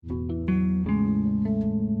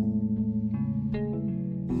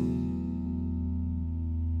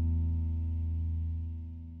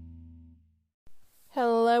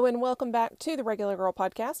Hello and welcome back to the Regular Girl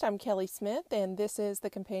Podcast. I'm Kelly Smith, and this is the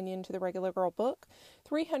companion to the Regular Girl book,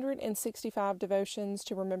 365 Devotions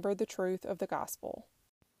to Remember the Truth of the Gospel.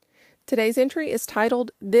 Today's entry is titled,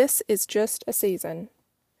 This is Just a Season.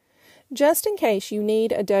 Just in case you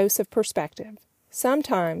need a dose of perspective,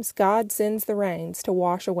 sometimes God sends the rains to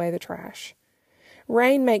wash away the trash.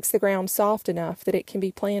 Rain makes the ground soft enough that it can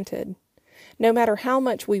be planted. No matter how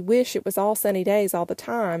much we wish it was all sunny days all the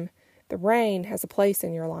time, the rain has a place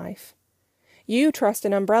in your life. You trust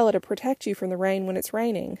an umbrella to protect you from the rain when it's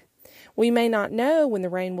raining. We may not know when the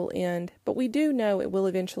rain will end, but we do know it will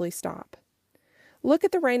eventually stop. Look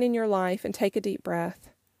at the rain in your life and take a deep breath.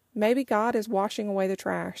 Maybe God is washing away the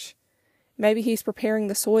trash. Maybe He's preparing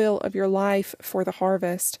the soil of your life for the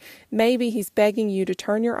harvest. Maybe He's begging you to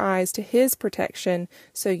turn your eyes to His protection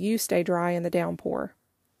so you stay dry in the downpour.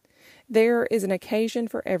 There is an occasion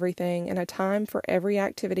for everything and a time for every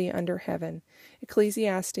activity under heaven.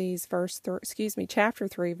 Ecclesiastes chapter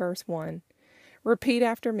 3, verse 1. Repeat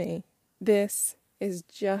after me. This is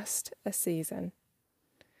just a season.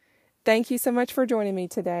 Thank you so much for joining me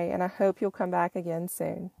today, and I hope you'll come back again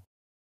soon.